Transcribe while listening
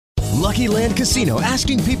Lucky Land Casino,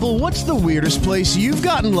 asking people, what's the weirdest place you've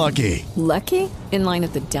gotten lucky? Lucky? In line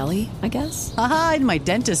at the deli, I guess? Aha, in my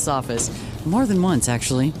dentist's office. More than once,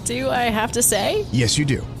 actually. Do I have to say? Yes, you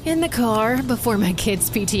do. In the car before my kids'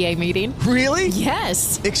 PTA meeting. Really?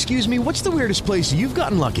 Yes. Excuse me, what's the weirdest place you've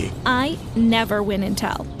gotten lucky? I never win and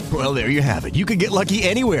tell. Well, there you have it. You can get lucky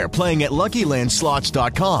anywhere, playing at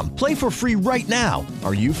LuckyLandSlots.com. Play for free right now.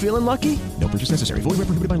 Are you feeling lucky? No purchase necessary. Void where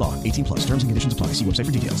prohibited by law. 18 plus. Terms and conditions apply. See website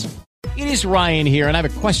for details. It is Ryan here, and I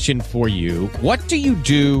have a question for you. What do you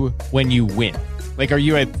do when you win? Like, are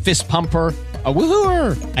you a fist pumper, a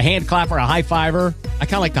woohooer, a hand clapper, a high fiver? I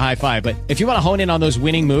kind of like the high five, but if you want to hone in on those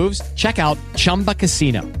winning moves, check out Chumba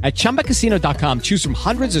Casino. At ChumbaCasino.com, choose from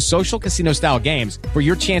hundreds of social casino-style games for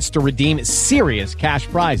your chance to redeem serious cash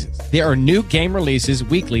prizes. There are new game releases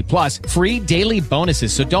weekly, plus free daily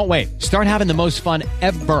bonuses. So don't wait. Start having the most fun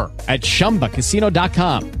ever at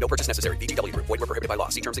ChumbaCasino.com. No purchase necessary. VGW. Void where prohibited by law.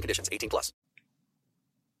 See terms and conditions. 18 plus.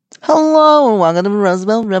 Hello, and welcome to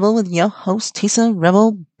Roosevelt Rebel with your host, Tisa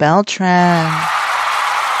Rebel Beltran.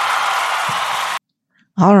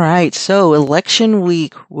 Alright, so election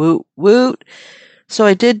week, woot woot. So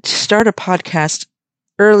I did start a podcast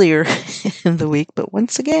earlier in the week, but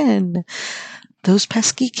once again, those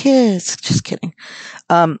pesky kids, just kidding.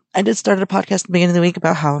 I did start a podcast at the beginning of the week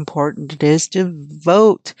about how important it is to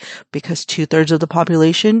vote, because 2/3 of the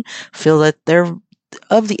population feel that they're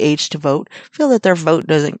of the age to vote, feel that their vote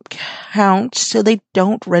doesn't count, so they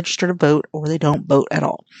don't register to vote, or they don't vote at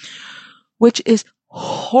all. Which is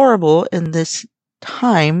horrible in this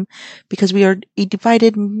time, because we are a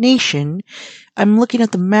divided nation. I'm looking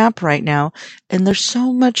at the map right now, and there's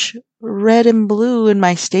so much red and blue in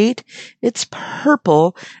my state. It's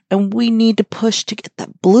purple, and we need to push to get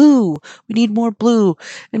that blue. We need more blue.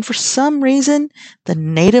 And for some reason, the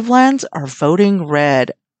native lands are voting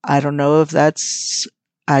red. I don't know.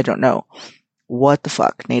 What the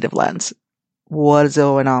fuck, native lands? What is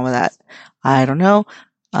going on with that? I don't know.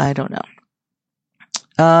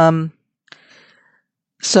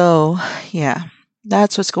 So, yeah,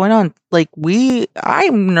 that's what's going on. Like,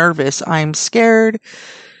 I'm nervous. I'm scared.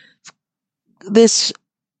 This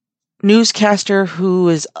newscaster who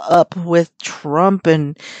is up with Trump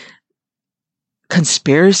and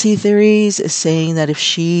conspiracy theories is saying that if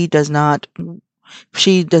she does not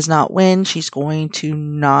win, she's going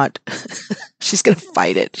to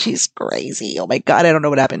fight it. She's crazy. Oh my God, I don't know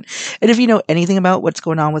what happened. And if you know anything about what's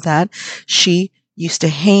going on with that, she used to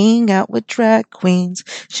hang out with drag queens.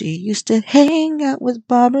 She used to hang out with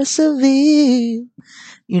Barbara Seville.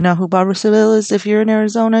 You know who Barbara Seville is? If you're in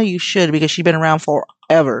Arizona, you should, because she's been around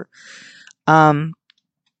forever.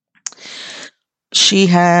 She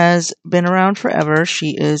has been around forever.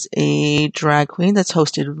 She is a drag queen that's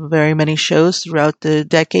hosted very many shows throughout the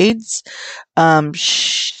decades. I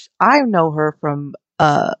know her from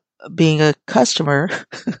being a customer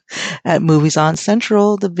at Movies on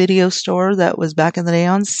Central, the video store that was back in the day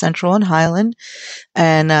on Central and Highland,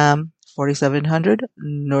 and 4700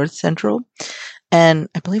 North Central. And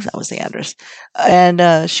I believe that was the address.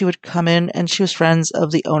 And she would come in, and she was friends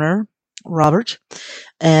of the owner, Robert.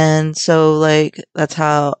 And so, like, that's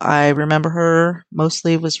how I remember her.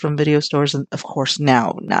 Mostly was from video stores, and of course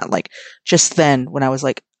now, not like just then when I was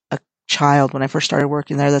like a child, when I first started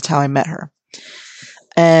working there, that's how I met her.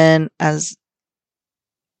 And as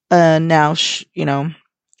now,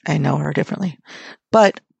 I know her differently.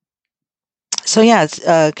 But so yeah,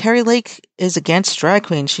 Carrie Lake is against drag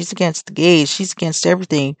queens. She's against the gays. She's against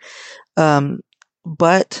everything.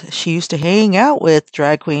 But she used to hang out with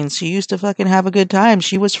drag queens. She used to fucking have a good time.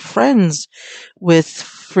 She was friends with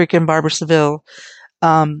freaking Barbara Seville.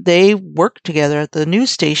 They worked together at the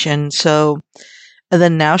news station. So, and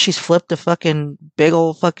then now she's flipped a fucking big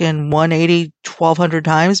old fucking 180, 1,200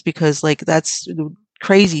 times, because like that's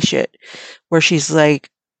crazy shit where she's like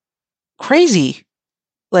crazy,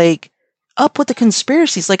 like up with the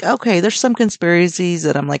conspiracies. Like, okay, there's some conspiracies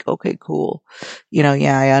that I'm like, okay, cool. Yeah,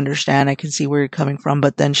 I understand. I can see where you're coming from.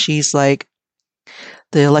 But then she's like,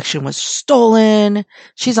 the election was stolen.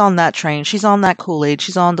 She's on that train. She's on that Kool-Aid.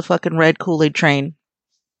 She's on the fucking red Kool-Aid train.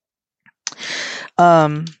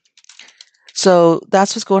 So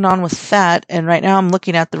that's what's going on with that. And right now I'm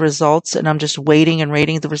looking at the results, and I'm just waiting and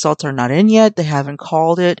waiting. The results are not in yet. They haven't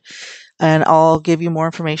called it. And I'll give you more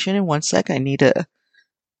information in 1 sec. I need to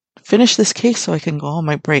finish this case so I can go on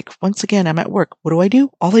my break. Once again, I'm at work. What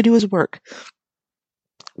do? All I do is work.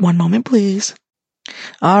 One moment, please.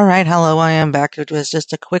 All right. Hello. I am back. It was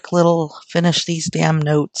just a quick little finish these damn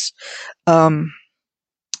notes.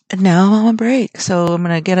 And now I'm on break. So I'm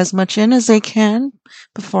going to get as much in as I can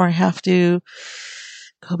before I have to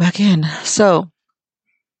go back in. So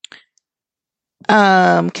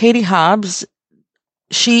Katie Hobbs,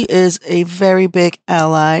 she is a very big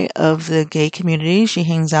ally of the gay community. She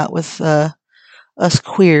hangs out with us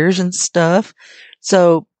queers and stuff.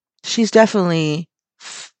 So she's definitely,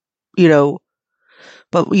 you know,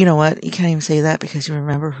 but you know what? You can't even say that because you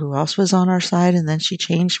remember who else was on our side and then she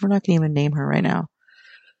changed. We're not going to even name her right now.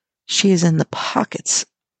 She is in the pockets.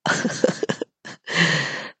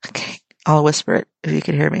 Okay, I'll whisper it if you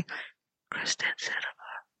can hear me. Kristen Sinema.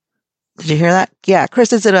 Did you hear that? Yeah,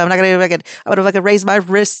 Kristen Sinema. I'm not gonna fucking. I would have fucking raised my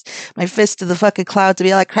fist to the fucking cloud to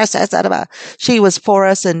be like Kristen Sinema. She was for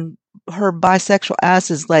us, and her bisexual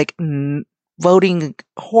ass is like voting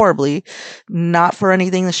horribly, not for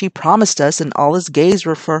anything that she promised us, and all us gays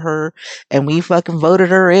were for her, and we fucking voted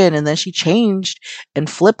her in, and then she changed and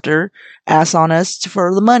flipped her ass on us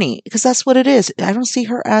for the money because that's what it is. I don't see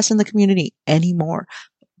her ass in the community anymore.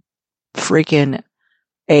 Freaking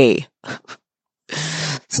A.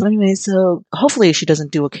 So anyway, so hopefully she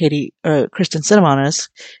doesn't do a Kristen Sinema on us.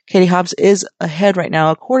 Katie Hobbs is ahead right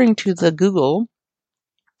now, according to the Google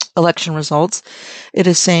election results. It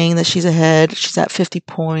is saying that she's ahead. She's at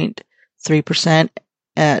 50.3%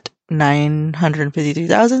 at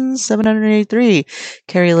 953,783.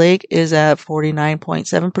 Carrie Lake is at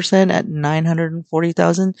 49.7% at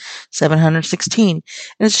 940,716.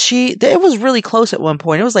 And it was really close at one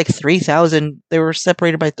point. It was like 3,000. They were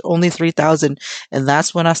separated by only 3,000. And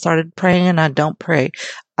that's when I started praying, and I don't pray.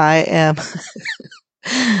 I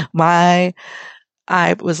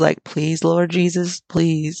was like, please, Lord Jesus,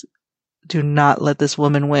 please do not let this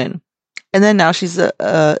woman win. And then now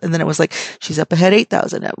and then it was like, she's up ahead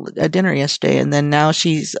 8,000 at dinner yesterday. And then now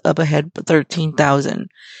she's up ahead 13,000.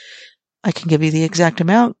 I can give you the exact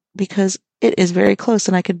amount because it is very close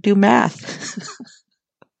and I could do math.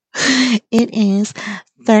 It is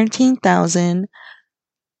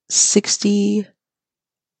 13,060.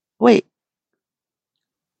 Wait.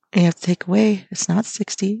 You have to take away. It's not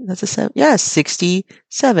 60. That's a 7. Yeah,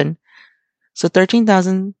 67. So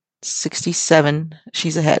 13,067.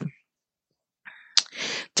 She's ahead.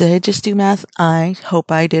 Did I just do math? I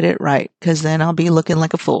hope I did it right, because then I'll be looking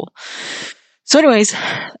like a fool. So anyways,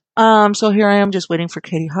 so here I am just waiting for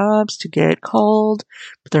Katie Hobbs to get called,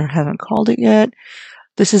 but they haven't called it yet.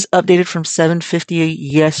 This is updated from 7:50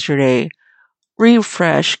 yesterday.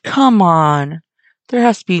 Refresh. Come on. There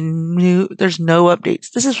has to be there's no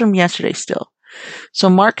updates. This is from yesterday still. So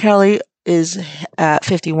Mark Kelly is at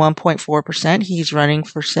 51.4%. He's running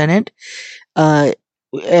for Senate.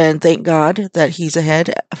 And thank God that he's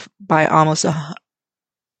ahead by almost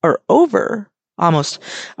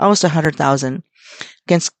 100,000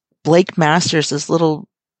 against Blake Masters, this little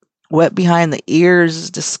wet behind the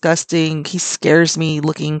ears, disgusting. He scares me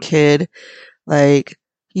looking kid. Like,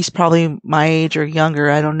 he's probably my age or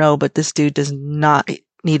younger. I don't know, but this dude does not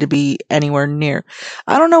need to be anywhere near.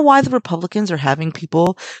 I don't know why the Republicans are having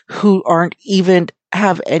people who aren't even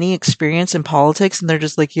have any experience in politics, and they're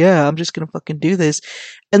just like, yeah, I'm just gonna fucking do this.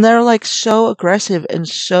 And they're like so aggressive and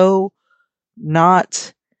so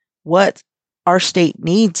not what our state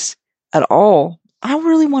needs at all. I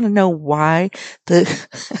really want to know why I'm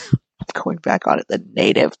going back on it, the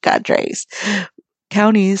native counties.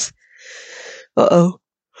 Oh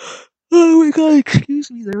my God, excuse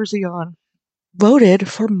me, there's a yawn. Voted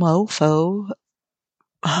for mofo.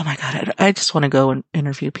 Oh my God, I just want to go and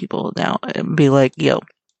interview people now and be like, yo.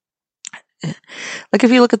 Like,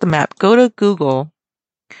 if you look at the map, go to Google,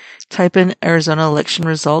 type in Arizona election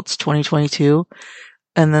results 2022,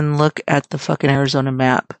 and then look at the fucking Arizona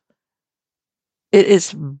map. It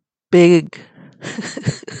is bigly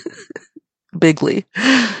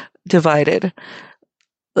divided.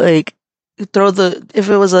 Like, if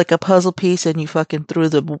it was like a puzzle piece and you fucking threw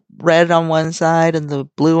the red on one side and the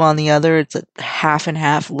blue on the other, it's a half and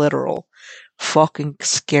half literal. Fucking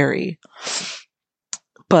scary.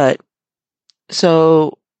 But,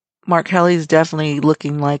 so, Mark Kelly's definitely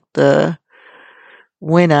looking like the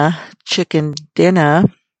winner, chicken dinner.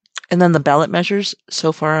 And then the ballot measures,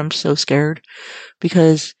 so far I'm so scared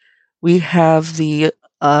because we have the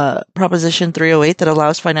Proposition 308 that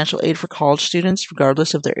allows financial aid for college students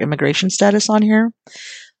regardless of their immigration status on here.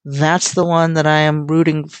 That's the one that I am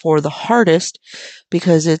rooting for the hardest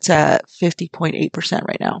because it's at 50.8%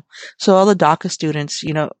 right now. So all the DACA students,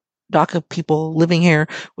 DACA people living here,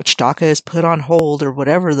 which DACA is put on hold or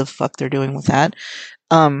whatever the fuck they're doing with that,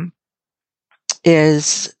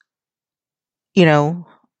 is,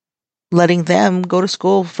 letting them go to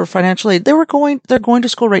school for financial aid. They're going to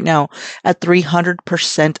school right now at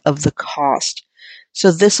 300% of the cost.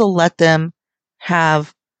 So this will let them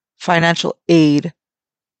have financial aid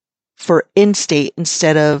for in-state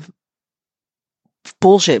instead of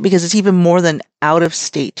bullshit because it's even more than out of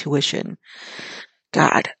state tuition.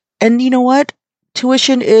 God. And you know what?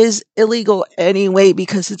 Tuition is illegal anyway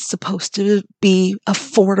because it's supposed to be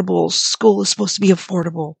affordable. School is supposed to be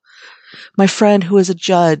affordable. My friend who is a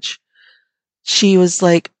judge, she was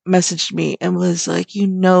like, messaged me and was like, you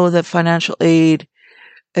know that financial aid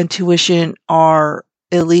and tuition are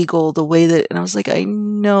illegal the way that, and I was like, I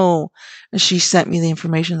know. And she sent me the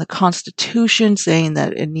information, the Constitution saying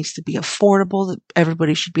that it needs to be affordable, that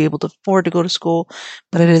everybody should be able to afford to go to school,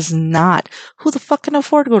 but it is not. Who the fuck can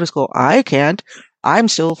afford to go to school? I can't. I'm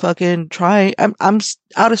still fucking trying. I'm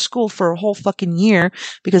out of school for a whole fucking year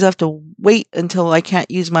because I have to wait until I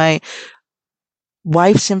can't use my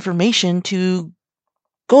wife's information to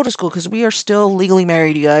go to school because we are still legally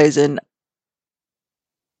married, you guys, and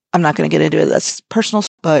I'm not going to get into it. That's personal,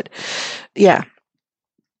 but yeah.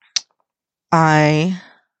 I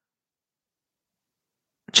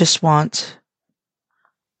just want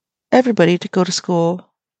everybody to go to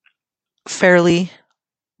school fairly.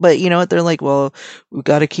 But you know what? They're like, well, we've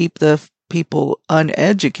got to keep the people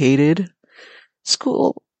uneducated.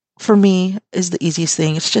 School, for me, is the easiest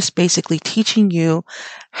thing. It's just basically teaching you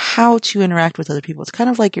how to interact with other people. It's kind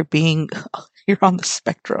of like you're on the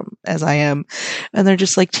spectrum, as I am. And they're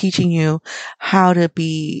just like teaching you how to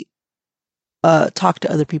talk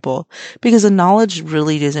to other people. Because the knowledge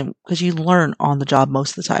really isn't, because you learn on the job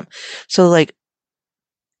most of the time. So like,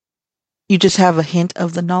 you just have a hint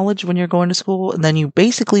of the knowledge when you're going to school, and then you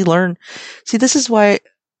basically learn. See, this is why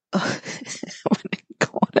I want to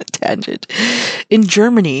go on a tangent. In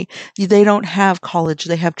Germany, they don't have college;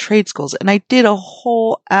 they have trade schools. And I did a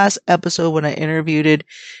whole ass episode when I interviewed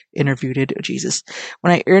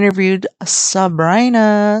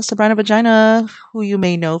Sabrina Vagina, who you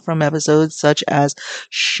may know from episodes such as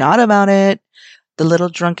 "Shot About It," the little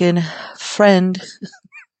drunken friend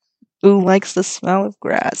who likes the smell of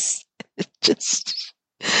grass.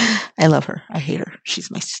 I love her. I hate her.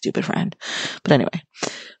 She's my stupid friend. But anyway,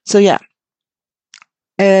 so yeah,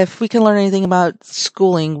 if we can learn anything about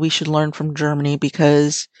schooling, we should learn from Germany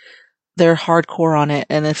because they're hardcore on it.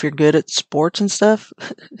 And if you're good at sports and stuff,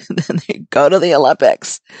 then they go to the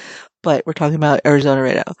Olympics. But we're talking about Arizona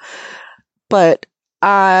right now. But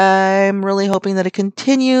I'm really hoping that it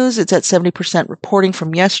continues. It's at 70% reporting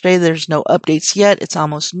from yesterday. There's no updates yet. It's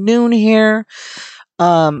almost noon here.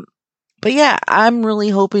 But yeah, I'm really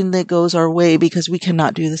hoping that goes our way because we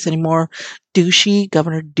cannot do this anymore.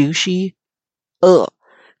 Governor Douchey,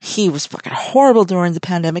 he was fucking horrible during the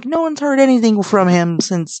pandemic. No one's heard anything from him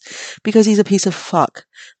because he's a piece of fuck.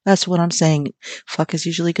 That's what I'm saying. Fuck is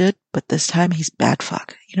usually good, but this time he's bad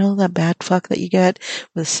fuck. You know that bad fuck that you get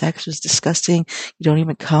where the sex was disgusting? You don't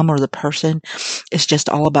even come, or the person is just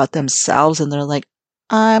all about themselves and they're like,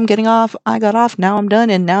 I'm getting off. I got off. Now I'm done.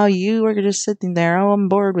 And now you are just sitting there. Oh, I'm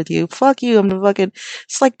bored with you. Fuck you.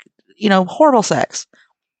 It's like, horrible sex.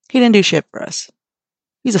 He didn't do shit for us.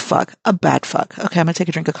 He's a fuck. A bad fuck. Okay, I'm going to take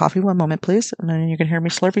a drink of coffee. One moment, please. And then you can hear me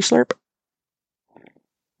slurpy slurp.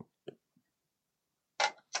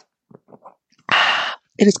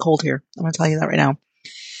 It is cold here. I'm going to tell you that right now.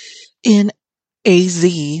 In AZ,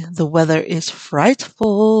 the weather is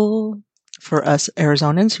frightful for us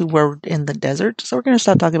Arizonans who were in the desert. So we're going to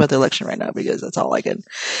stop talking about the election right now because that's all I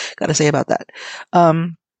got to say about that.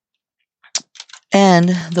 And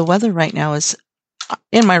the weather right now is,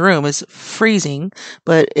 in my room, is freezing,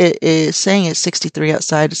 but it is saying it's 63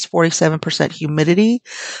 outside. It's 47% humidity,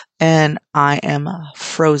 and I am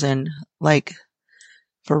frozen, like,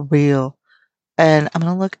 for real. And I'm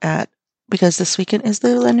going to look at, because this weekend is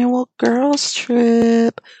the annual girls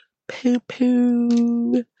trip. Poo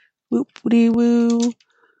poo. Whoop-dee woo.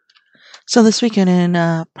 So this weekend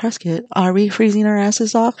in Prescott, are we freezing our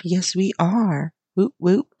asses off? Yes, we are. Whoop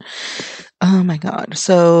whoop. Oh my god.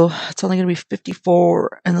 So it's only going to be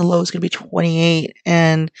 54 and the low is going to be 28.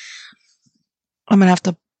 And I'm going to have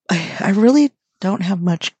to, I really don't have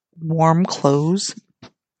much warm clothes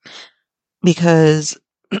because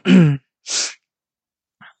I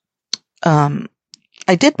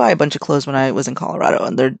did buy a bunch of clothes when I was in Colorado,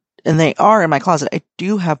 and they are in my closet. I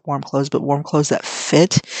do have warm clothes, but warm clothes that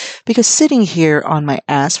fit, because sitting here on my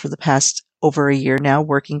ass for the past over a year now,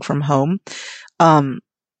 working from home,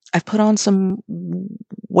 I've put on some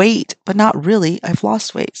weight, but not really. I've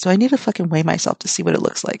lost weight. So I need to fucking weigh myself to see what it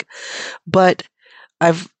looks like. But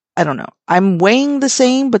I don't know. I'm weighing the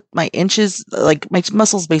same, but my inches, like my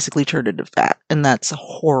muscles basically turned into fat, and that's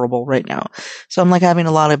horrible right now. So I'm like having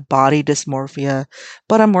a lot of body dysmorphia,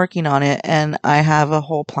 but I'm working on it, and I have a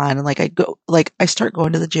whole plan. And I start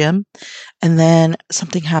going to the gym, and then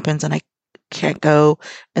something happens and I can't go.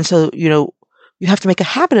 And so, you have to make a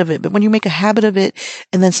habit of it. But when you make a habit of it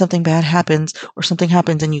and then something bad happens or something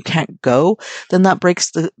happens and you can't go, then that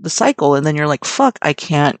breaks the cycle. And then you're like, fuck, I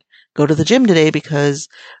can't go to the gym today because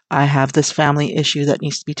I have this family issue that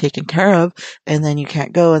needs to be taken care of. And then you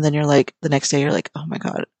can't go. And then you're like, the next day you're like, oh my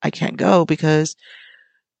God, I can't go because,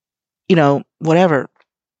 whatever.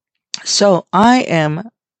 So I am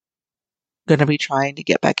going to be trying to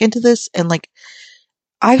get back into this. And like,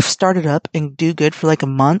 I've started up and do good for like a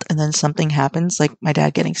month and then something happens, like my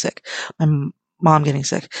dad getting sick, my mom getting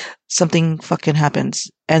sick, something fucking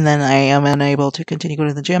happens. And then I am unable to continue going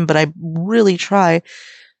to the gym, but I really try.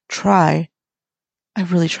 I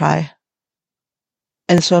really try.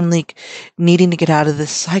 And so I'm like needing to get out of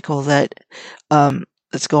this cycle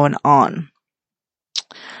that's going on.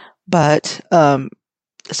 But,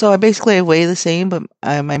 so I weigh the same, but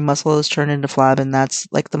my muscle is turned into flab, and that's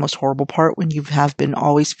like the most horrible part when you have been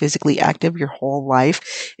always physically active your whole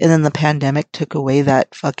life, and then the pandemic took away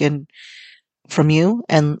that fucking from you,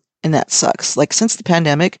 and that sucks. Like since the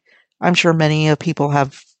pandemic, I'm sure many people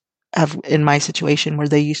have in my situation where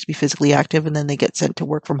they used to be physically active and then they get sent to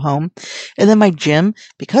work from home. And then my gym,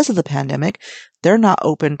 because of the pandemic, they're not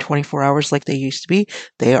open 24 hours like they used to be.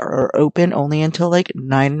 They are open only until like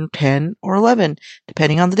 9, 10, or 11,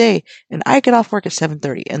 depending on the day. And I get off work at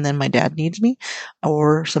 7:30 and then my dad needs me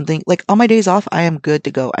or something. Like on my days off, I am good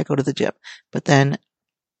to go. I go to the gym. But then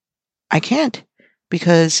I can't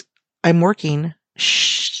because I'm working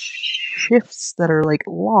shifts that are like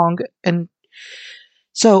long. And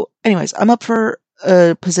so anyways, I'm up for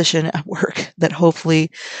a position at work that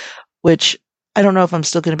hopefully, which I don't know if I'm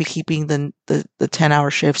still going to be keeping the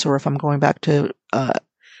 10-hour shifts or if I'm going back to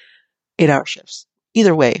 8-hour shifts.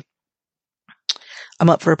 Either way, I'm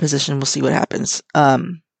up for a position. We'll see what happens.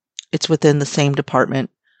 It's within the same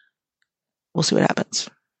department. We'll see what happens.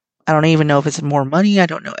 I don't even know if it's more money. I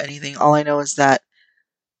don't know anything. All I know is that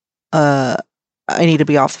I need to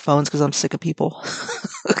be off the phones because I'm sick of people.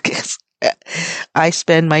 I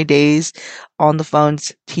spend my days on the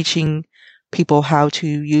phones teaching people how to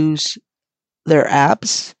use their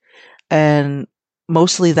apps, and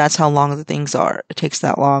mostly that's how long the things are. It takes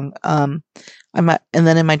that long. And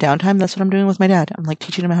then in my downtime, that's what I'm doing with my dad. I'm like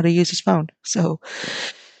teaching him how to use his phone. So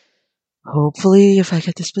hopefully if I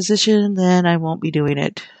get this position, then I won't be doing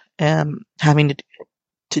it, having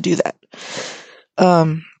to do that.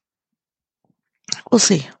 We'll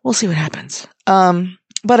see. We'll see what happens.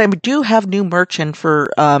 But I do have new merch in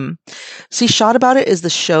for, Shot About It is the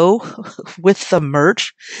show with the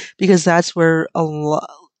merch because that's where a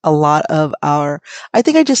lot of I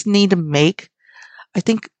think I just need to make,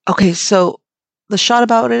 okay, so the Shot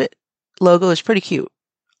About It logo is pretty cute.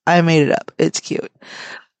 I made it up. It's cute.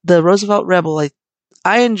 The Roosevelt Rebel,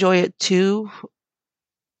 I enjoy it too.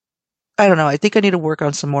 I don't know. I think I need to work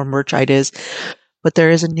on some more merch ideas. But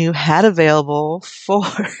there is a new hat available for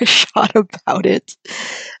Shot About It.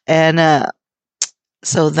 And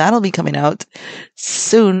so that'll be coming out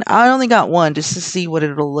soon. I only got one just to see what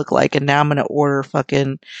it'll look like. And now I'm going to order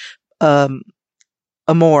fucking a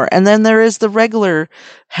more. And then there is the regular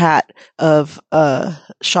hat of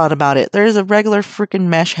Shot About It. There is a regular freaking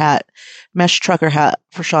mesh trucker hat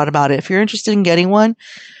for Shot About It. If you're interested in getting one,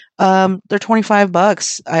 they're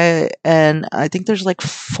 $25. I think there's like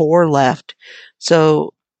 4 left.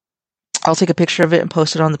 So I'll take a picture of it and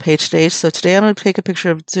post it on the page today. So today I'm going to take a picture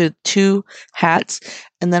of the 2 hats,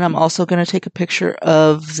 and then I'm also going to take a picture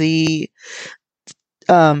of the,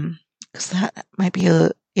 cause that might be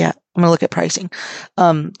I'm going to look at pricing.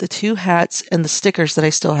 The 2 hats and the stickers that I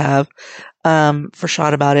still have, for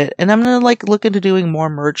Shot About It. And I'm going to look into doing more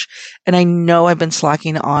merch. And I know I've been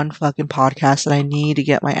slacking on fucking podcasts and I need to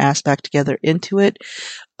get my ass back together into it.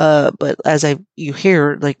 But as you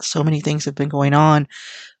hear, so many things have been going on.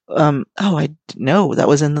 I know that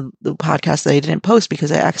was in the podcast that I didn't post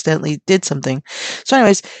because I accidentally did something. So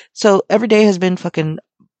anyways, every day has been fucking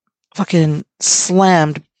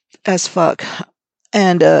slammed as fuck.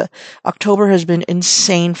 And, October has been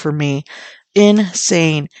insane for me.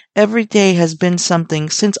 Insane. Every day has been something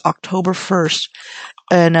since October 1st.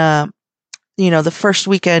 And, the first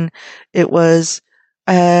weekend it was,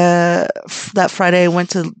 that Friday I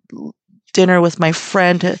went to dinner with my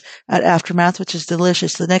friend at Aftermath, which is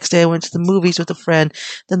delicious. The next day I went to the movies with a friend.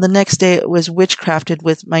 Then the next day it was Witchcrafted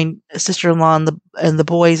with my sister-in-law and the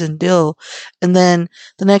boys and Dill. And then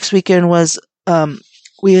the next weekend was,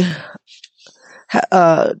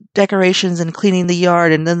 decorations and cleaning the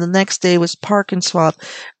yard. And then the next day was Park and Swap.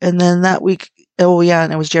 And then that week,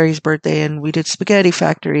 and it was Jerry's birthday and we did Spaghetti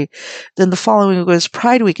Factory. Then the following week was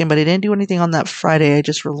Pride Weekend, but I didn't do anything on that Friday. I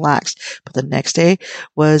just relaxed. But the next day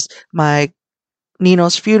was my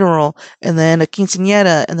Nino's funeral, and then a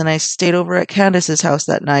quinceañera, and then I stayed over at Candace's house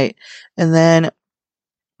that night. And then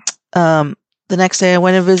the next day I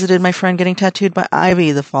went and visited my friend getting tattooed by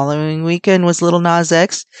Ivy. The following weekend was Little Nas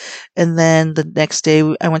X. And then the next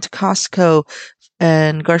day I went to Costco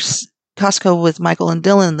and Costco with Michael and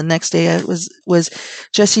Dylan. The next day I was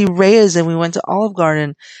Jesse Reyes, and we went to Olive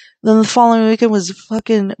Garden. Then the following weekend was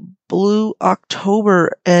fucking Blue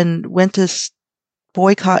October, and went to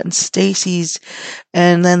Boycott and Stacy's.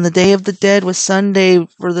 And then the Day of the Dead was Sunday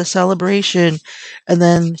for the celebration. And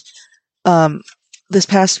then this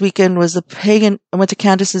past weekend was I went to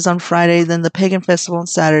Candace's on Friday, then the Pagan Festival on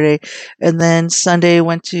Saturday, and then Sunday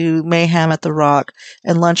went to Mayhem at the Rock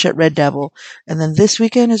and lunch at Red Devil. And then this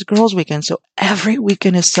weekend is Girls Weekend, so every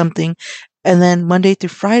weekend is something. And then Monday through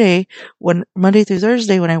Thursday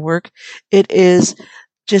when I work, it is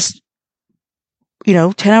just,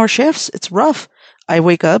 10-hour shifts. It's rough. I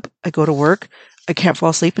wake up, I go to work, I can't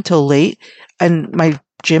fall asleep until late, and my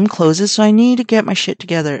gym closes, so I need to get my shit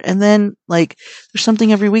together. And then, there's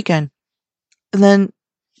something every weekend. And then,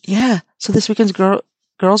 yeah, so this weekend's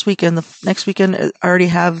Girls Weekend. The next weekend, I already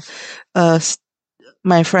have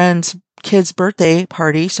my friend's kid's birthday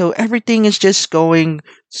party, so everything is just going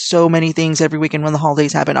so many things every weekend when the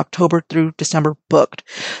holidays happen. October through December booked.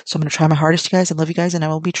 So I'm going to try my hardest, you guys. I love you guys, and I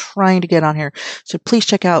will be trying to get on here. So please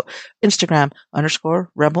check out Instagram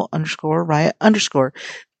 _Rebel_Riot_.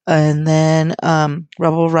 And then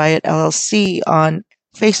Rebel Riot LLC on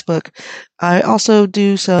Facebook. I also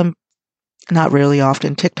do some, not really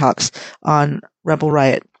often, TikToks on Rebel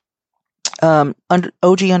Riot.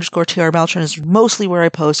 OG_TR Beltran is mostly where I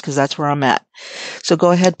post, because that's where I'm at. So go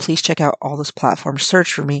ahead, please check out all those platforms.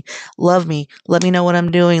 Search for me. Love me. Let me know what I'm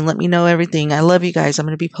doing. Let me know everything. I love you guys. I'm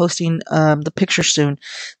going to be posting the picture soon.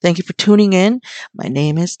 Thank you for tuning in. My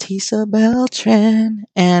name is Tisa Beltran,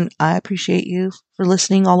 and I appreciate you for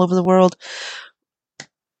listening all over the world.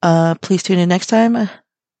 Please tune in next time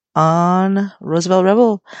on Roosevelt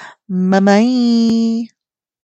Rebel. Bye-bye.